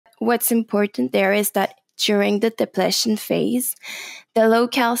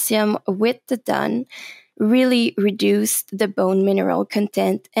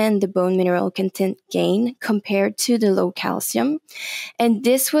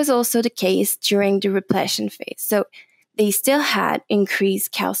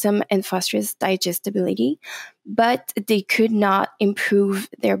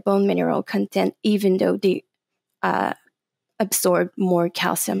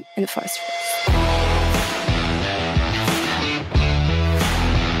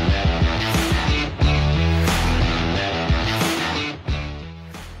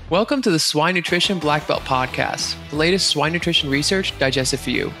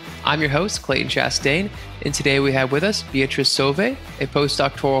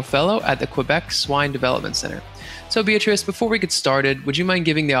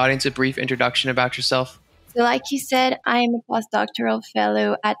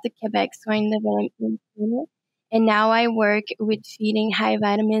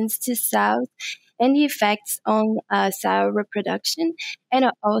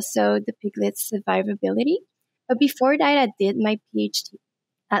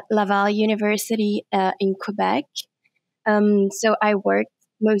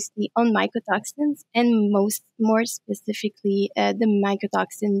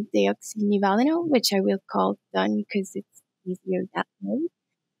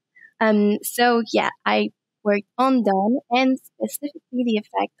yeah, I worked on done and specifically the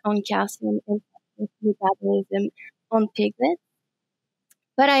effect on calcium and metabolism on piglets.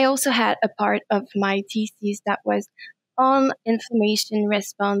 But I also had a part of my thesis that was on inflammation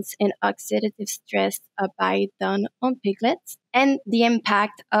response and oxidative stress by done on piglets and the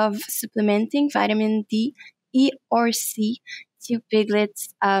impact of supplementing vitamin D, E, or C to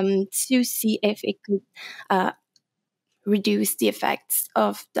piglets to see if it could reduce the effects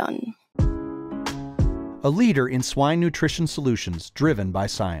of done. A leader in swine nutrition solutions driven by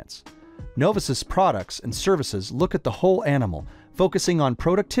science. 𝗺𝗽ici's products and services look at the whole animal, focusing on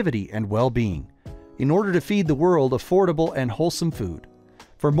productivity and well-being, in order to feed the world affordable and wholesome food.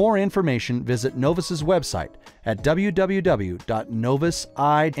 For more information, visit 𝗺𝗽ici's website at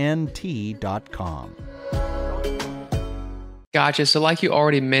www.𝗺𝗽iciint.com. Gotcha. So like you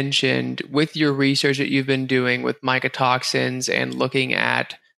already mentioned, with your research that you've been doing with mycotoxins and looking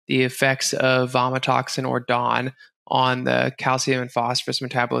at the effects of vomitoxin or DON on the calcium and phosphorus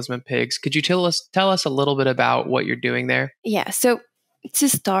metabolism in pigs, could you tell us a little bit about what you're doing there? Yeah, so to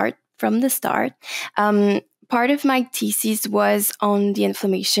start from the start, part of my thesis was on the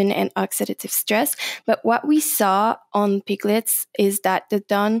inflammation and oxidative stress. But what we saw on piglets is that the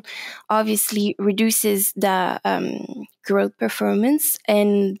DON obviously reduces the growth performance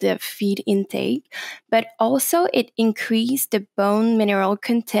and the feed intake, but also it increased the bone mineral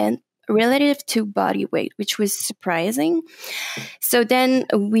content relative to body weight, which was surprising. So then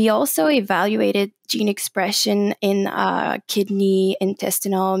we also evaluated gene expression in kidney,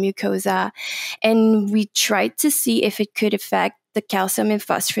 intestinal mucosa, and we tried to see if it could affect the calcium and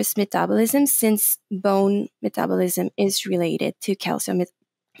phosphorus metabolism, since bone metabolism is related to calcium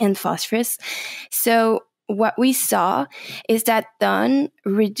and phosphorus. So what we saw is that DON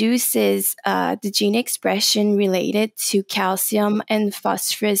reduces the gene expression related to calcium and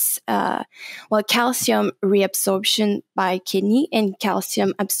phosphorus, calcium reabsorption by kidney and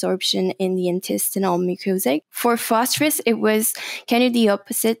calcium absorption in the intestinal mucosa. For phosphorus, it was kind of the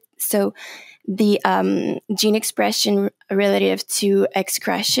opposite. So the gene expression relative to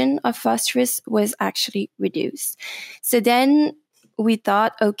excretion of phosphorus was actually reduced. So then we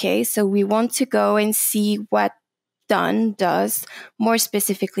thought, okay, so we want to go and see what DON does more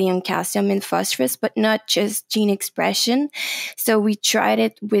specifically on calcium and phosphorus, but not just gene expression. So we tried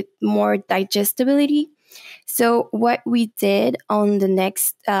it with more digestibility. So what we did on the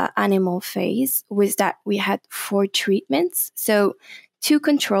next animal phase was that we had 4 treatments. So 2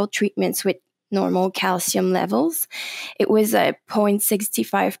 control treatments with normal calcium levels. It was a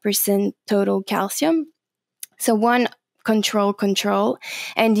 0.65% total calcium. So one control,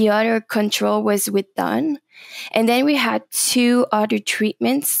 and the other control was with DON. And then we had 2 other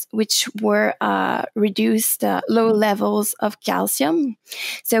treatments, which were reduced low levels of calcium.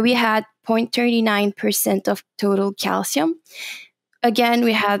 So we had 0.39% of total calcium. Again,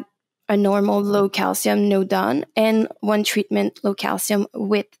 we had a normal low calcium, no DON, and 1 treatment low calcium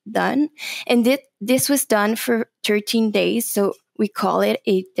with DON. And this was done for 13 days, so we call it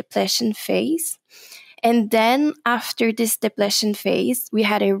a depletion phase. And then after this depletion phase, we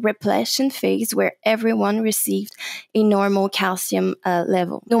had a repletion phase where everyone received a normal calcium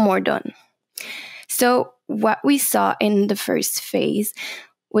level, no more DON. So what we saw in the first phase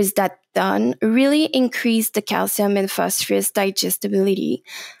was that done really increased the calcium and phosphorus digestibility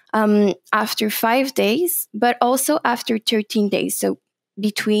after 5 days, but also after 13 days. So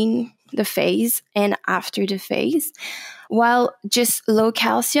between the phase and after the phase. While just low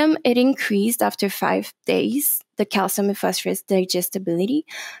calcium, it increased after 5 days, the calcium and phosphorus digestibility,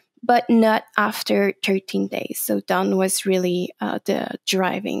 but not after 13 days. So done was really the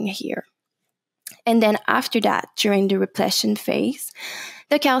driving here. And then after that, during the repletion phase,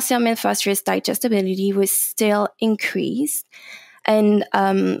 the calcium and phosphorus digestibility was still increased. And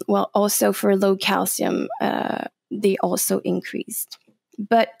also for low calcium, they also increased.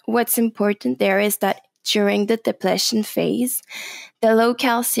 But what's important there is that during the depletion phase, the low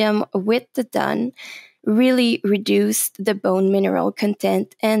calcium with the done really reduced the bone mineral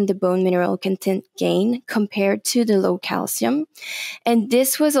content and the bone mineral content gain compared to the low calcium. And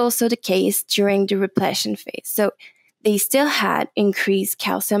this was also the case during the repletion phase. So they still had increased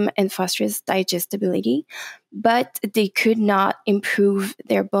calcium and phosphorus digestibility, but they could not improve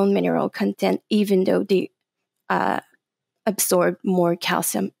their bone mineral content even though they absorbed more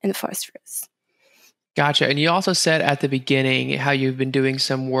calcium and phosphorus. Gotcha. And you also said at the beginning how you've been doing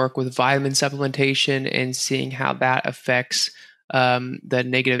some work with vitamin supplementation and seeing how that affects the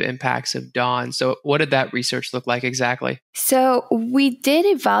negative impacts of DON. So what did that research look like exactly? So we did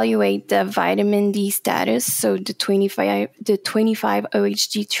evaluate the vitamin D status, so the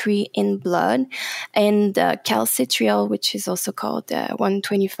 25-OHD3 in blood, and the calcitriol, which is also called the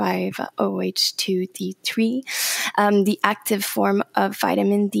 125-OH2D3, the active form of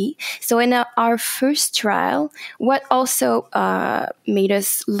vitamin D. So in our first trial, what also made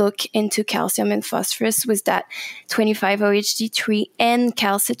us look into calcium and phosphorus was that 25-OHD3 and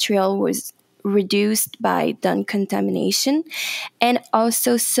calcitriol was reduced by DON contamination, and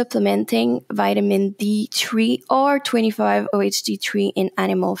also supplementing vitamin D3 or 25-OHD3 in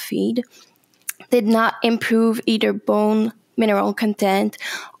animal feed did not improve either bone mineral content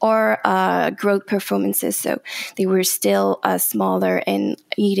or growth performances. So they were still smaller and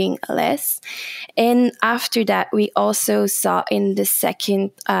eating less. And after that, we also saw in the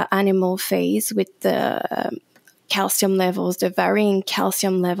second animal phase with the calcium levels, the varying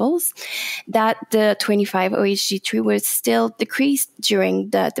calcium levels, that the 25-OHD3 was still decreased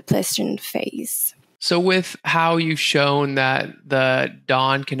during the depletion phase. So with how you've shown that the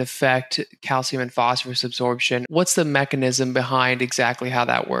DON can affect calcium and phosphorus absorption, what's the mechanism behind exactly how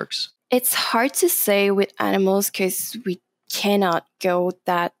that works? It's hard to say with animals because we cannot go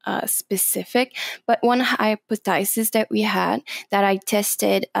that specific, but one hypothesis that we had that I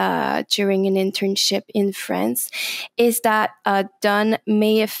tested during an internship in France is that DON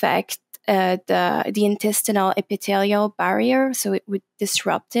may affect the intestinal epithelial barrier, so it would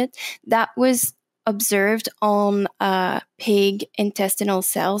disrupt it. That was observed on pig intestinal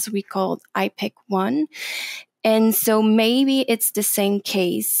cells we called 𝗽𝗫1. And so maybe it's the same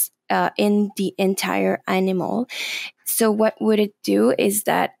case in the entire animal. So what would it do is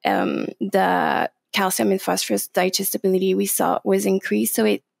that the calcium and phosphorus digestibility we saw was increased. So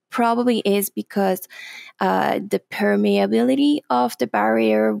it probably is because the permeability of the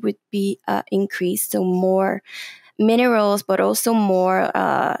barrier would be increased. So more minerals, but also more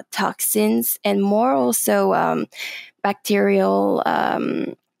toxins and more also bacterial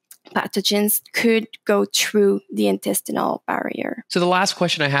pathogens could go through the intestinal barrier. So the last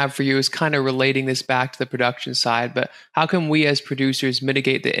question I have for you is kind of relating this back to the production side, but how can we as producers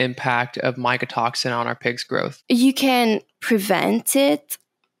mitigate the impact of mycotoxin on our pigs' growth? You can prevent it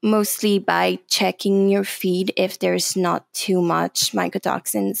mostly by checking your feed if there's not too much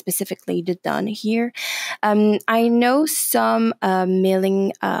mycotoxin, specifically the DON here. I know some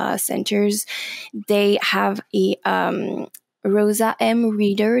milling centers, they have a Rosa M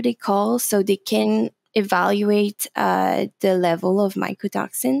reader, they call, so they can evaluate the level of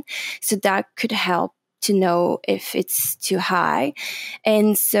mycotoxin. So that could help to know if it's too high.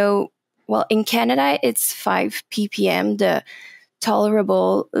 And so, well, in Canada, it's 5 ppm, the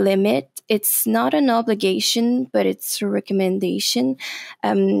tolerable limit. It's not an obligation, but it's a recommendation.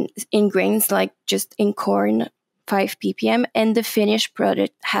 In grains, like just in corn, 5 ppm, and the finished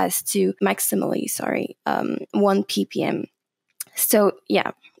product has to maximally, 1 ppm. So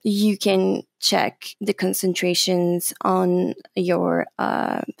yeah, you can check the concentrations on your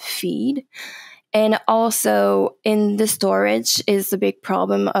feed. And also in the storage is a big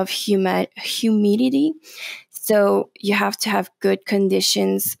problem of humidity. So you have to have good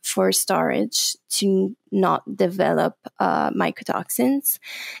conditions for storage to not develop mycotoxins,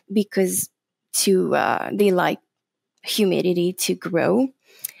 because they like humidity to grow.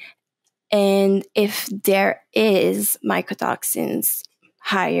 And if there is mycotoxins,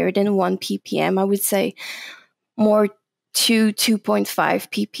 higher than 1 ppm. I would say more 2.5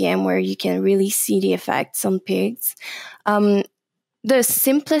 ppm, where you can really see the effects on pigs. The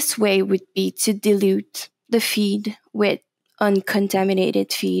simplest way would be to dilute the feed with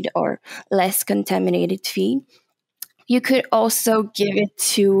uncontaminated feed or less contaminated feed. You could also give it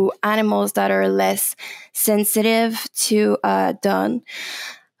to animals that are less sensitive to DON.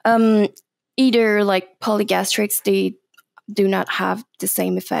 Either like polygastrics, they do not have the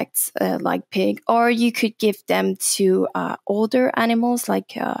same effects like pig, or you could give them to older animals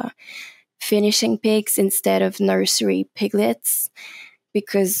like finishing pigs instead of nursery piglets,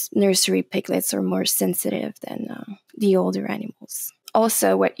 because nursery piglets are more sensitive than the older animals.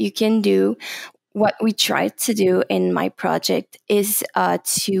 Also, what you can do, what we tried to do in my project, is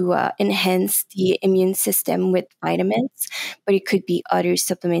to enhance the immune system with vitamins, but it could be other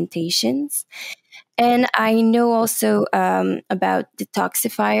supplementations. And I know also about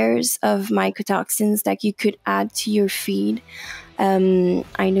detoxifiers of mycotoxins that you could add to your feed.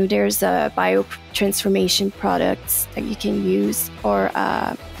 I know there's biotransformation products that you can use, or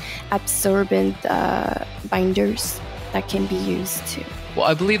absorbent binders that can be used too. Well,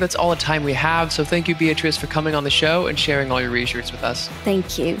 I believe that's all the time we have. So thank you, Béatrice, for coming on the show and sharing all your research with us.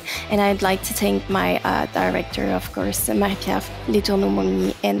 Thank you. And I'd like to thank my director, of course,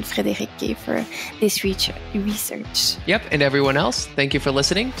 𝗟𝗶𝘀𝗁𝘀𝘁𝗀 and 𝗵𝗃 for this research. Yep. And everyone else, thank you for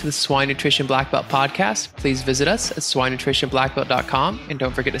listening to the Swine Nutrition Blackbelt Podcast. Please visit us at 𝗺𝗽nutritionblackbelt.com. And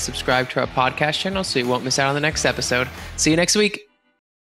don't forget to subscribe to our podcast channel so you won't miss out on the next episode. See you next week.